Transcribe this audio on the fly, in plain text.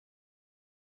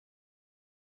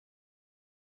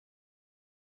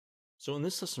So in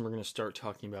this lesson, we're going to start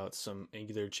talking about some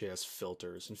AngularJS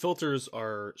filters. And filters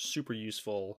are super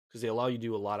useful because they allow you to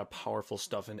do a lot of powerful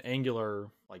stuff in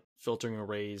Angular, like filtering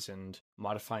arrays and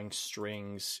modifying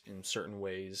strings in certain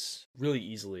ways really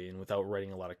easily and without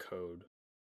writing a lot of code.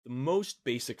 The most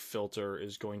basic filter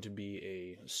is going to be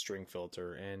a string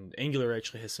filter, and Angular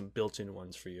actually has some built-in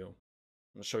ones for you.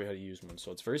 I'm going to show you how to use one.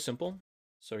 So it's very simple.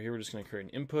 So here we're just going to create an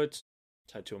input,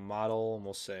 type to a model, and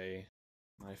we'll say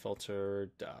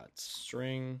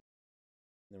myFilter.string.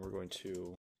 Then we're going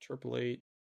to interpolate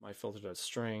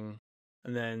myFilter.string.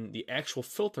 And then the actual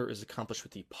filter is accomplished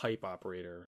with the pipe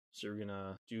operator. So you're going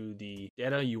to do the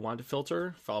data you want to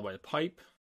filter, followed by a pipe,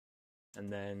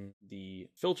 and then the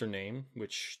filter name,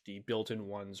 which the built-in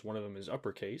ones, one of them is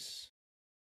uppercase.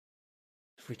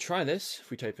 If we try this,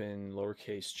 if we type in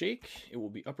lowercase Jake, it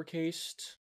will be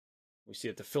uppercased. We see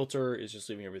that the filter is just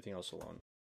leaving everything else alone.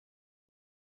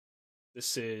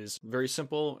 This is very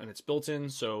simple and it's built in,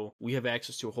 so we have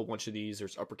access to a whole bunch of these.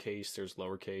 There's uppercase, there's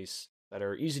lowercase that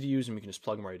are easy to use, and we can just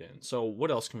plug them right in. So what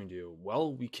else can we do?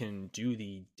 Well, we can do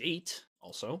the date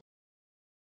also.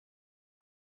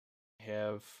 We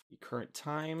have the current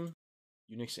time,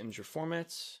 Unix integer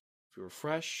formats. If we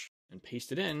refresh and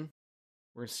paste it in,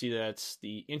 we're going to see that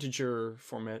the integer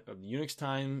format of the Unix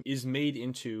time is made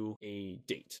into a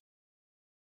date.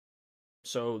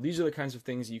 So these are the kinds of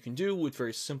things you can do with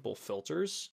very simple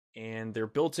filters, and they're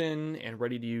built in and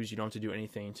ready to use. You don't have to do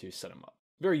anything to set them up.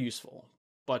 Very useful,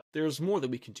 but there's more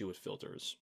that we can do with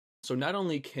filters. So not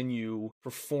only can you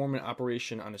perform an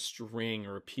operation on a string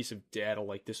or a piece of data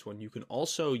like this one, you can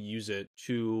also use it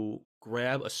to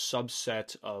grab a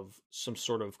subset of some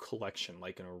sort of collection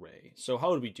like an array. So how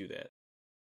would we do that?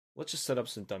 Let's just set up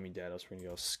some dummy data. So we're going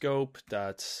to go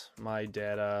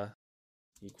scope.mydata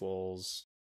equals,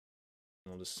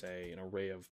 we'll just say an array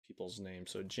of people's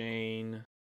names. So Jane,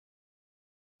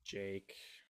 Jake,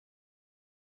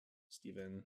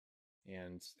 Stephen,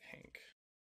 and Hank.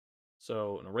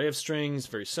 So an array of strings,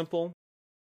 very simple.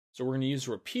 So we're going to use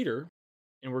a repeater,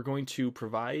 and we're going to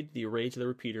provide the array to the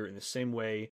repeater in the same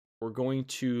way we're going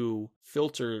to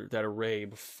filter that array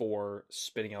before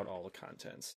spitting out all the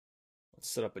contents. Let's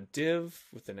set up a div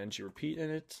with an ngRepeat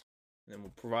in it, and then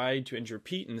we'll provide to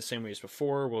ngRepeat in the same way as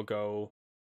before. We'll go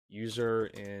user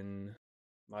in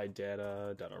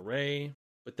mydata.array.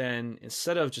 But then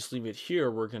instead of just leaving it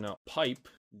here, we're going to pipe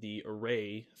the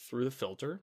array through the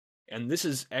filter. And this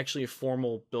is actually a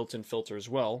formal built-in filter as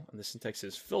well. And the syntax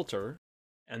is filter.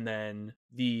 And then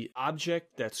the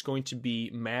object that's going to be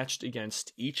matched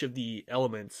against each of the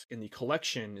elements in the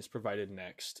collection is provided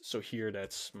next. So here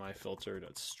that's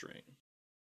myFilter.string.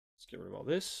 Let's get rid of all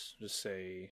this. Just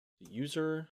say the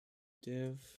user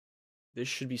div. This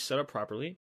should be set up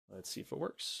properly. Let's see if it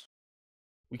works.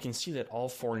 We can see that all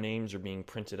four names are being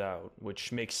printed out,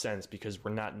 which makes sense because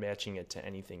we're not matching it to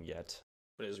anything yet.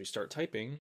 But as we start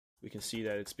typing, we can see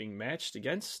that it's being matched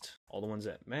against all the ones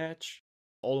that match,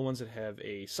 all the ones that have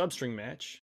a substring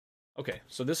match. Okay,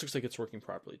 so this looks like it's working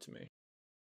properly to me.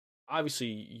 Obviously,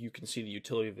 you can see the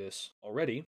utility of this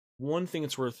already. One thing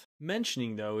that's worth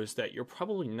mentioning, though, is that you're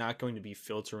probably not going to be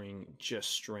filtering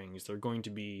just strings. They're going to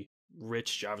be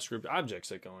rich JavaScript objects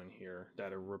that go in here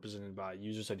that are represented by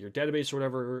users at your database or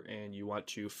whatever, and you want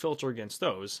to filter against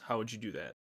those. How would you do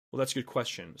that? Well, that's a good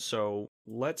question. So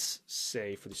let's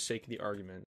say, for the sake of the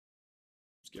argument,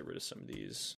 let's get rid of some of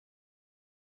these,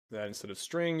 that instead of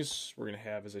strings, we're going to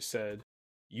have, as I said,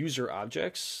 user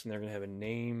objects, and they're going to have a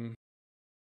name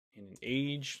and an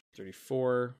age,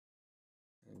 34,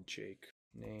 and Jake.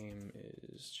 Name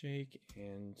is Jake,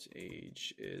 and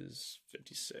age is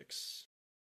 56.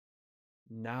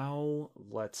 Now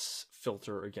let's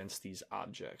filter against these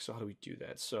objects. So how do we do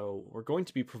that? So we're going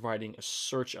to be providing a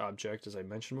search object, as I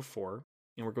mentioned before,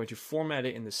 and we're going to format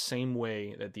it in the same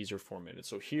way that these are formatted.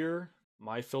 So here,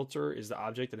 my filter is the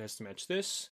object that has to match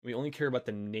this. We only care about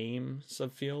the name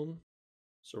subfield.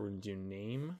 So we're going to do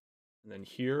name. And then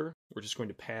here, we're just going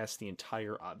to pass the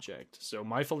entire object. So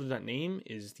myFilter.name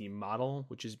is the model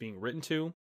which is being written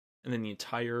to. And then the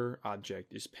entire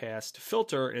object is passed to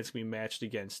filter, and it's going to be matched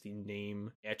against the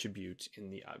name attribute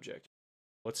in the object.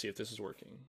 Let's see if this is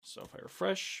working. So if I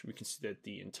refresh, we can see that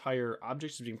the entire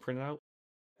object is being printed out.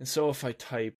 And so if I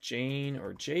type Jane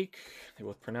or Jake, they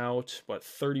both print out, but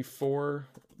 34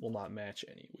 will not match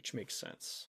any, which makes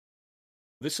sense.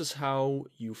 This is how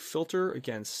you filter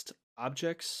against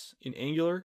objects in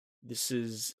Angular. This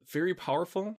is very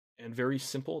powerful and very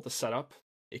simple to set up.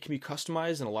 It can be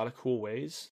customized in a lot of cool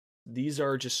ways. These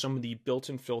are just some of the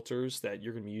built-in filters that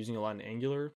you're going to be using a lot in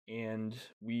Angular, and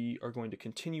we are going to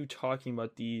continue talking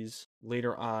about these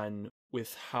later on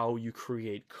with how you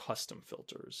create custom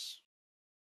filters.